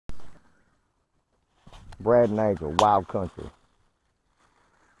Brad and Angel, wild country.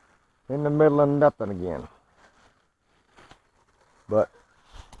 In the middle of nothing again. But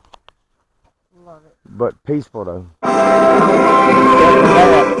Love it. But peaceful though.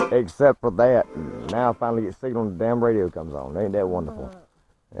 Except for that, now I finally get signal and the damn radio comes on. Ain't that wonderful?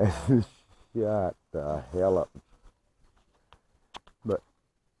 Shut the hell up. But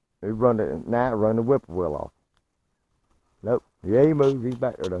he run the whippoorwill off. Nope. Yeah, he moved. He's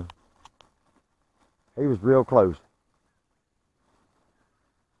back there though. He was real close.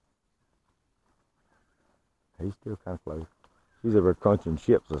 He's still kind of close. She's over crunching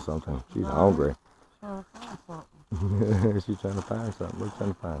chips or something. She's hungry. Trying to find something. She's trying to find something. What's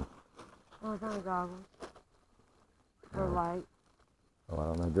trying to find? Oh, kind of goggles. For light. Oh, I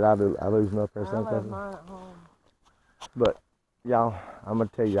don't know. Did I lose them up there or I something? left mine at home. But y'all, I'm gonna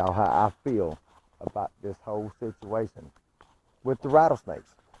tell y'all how I feel about this whole situation with the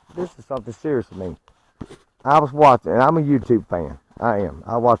rattlesnakes. This is something serious to me. I was watching, and I'm a YouTube fan. I am.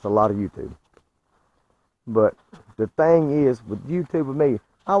 I watch a lot of YouTube. But the thing is, with YouTube with me,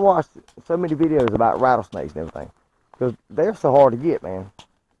 I watched so many videos about rattlesnakes and everything. Because they're so hard to get, man.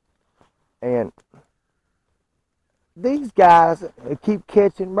 And these guys keep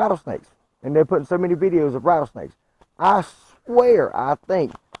catching rattlesnakes. And they're putting so many videos of rattlesnakes. I swear, I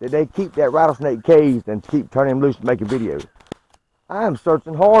think that they keep that rattlesnake caged and keep turning him loose and making videos. I am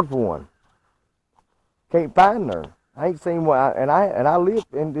searching hard for one. Can't find none. I ain't seen one, and I live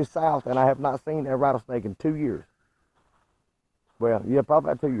in the South, and I have not seen a rattlesnake in 2 years. Well, yeah,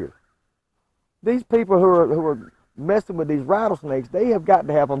 probably about 2 years. These people who are messing with these rattlesnakes, they have got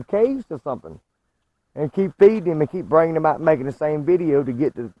to have them caged or something, and keep feeding them and keep bringing them out and making the same video to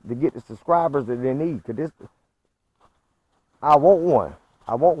get the subscribers that they need. Cause this, I want one.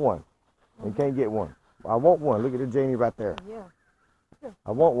 I want one. And can't get one. I want one. Look at the Janie right there. Yeah.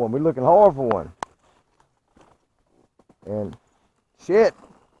 I want one. We're looking hard for one. And shit.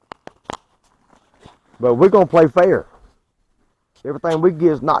 But we're going to play fair. Everything we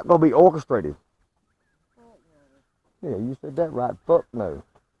get is not going to be orchestrated. Yeah, you said that right. Fuck no.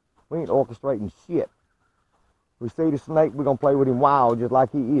 We ain't orchestrating shit. We see the snake, we're going to play with him wild just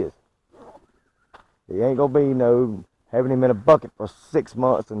like he is. He ain't going to be no having him in a bucket for 6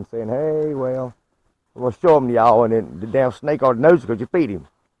 months and saying, hey, well, we'll show him to y'all, and then the damn snake already knows it because you feed him.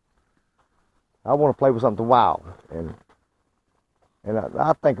 I want to play with something wild. And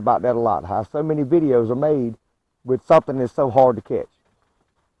I think about that a lot, how so many videos are made with something that's so hard to catch.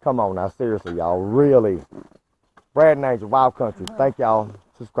 Come on now, seriously, y'all, really. Brad and Angel, Wild Country. Thank y'all.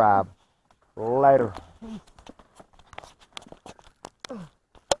 Subscribe. Later.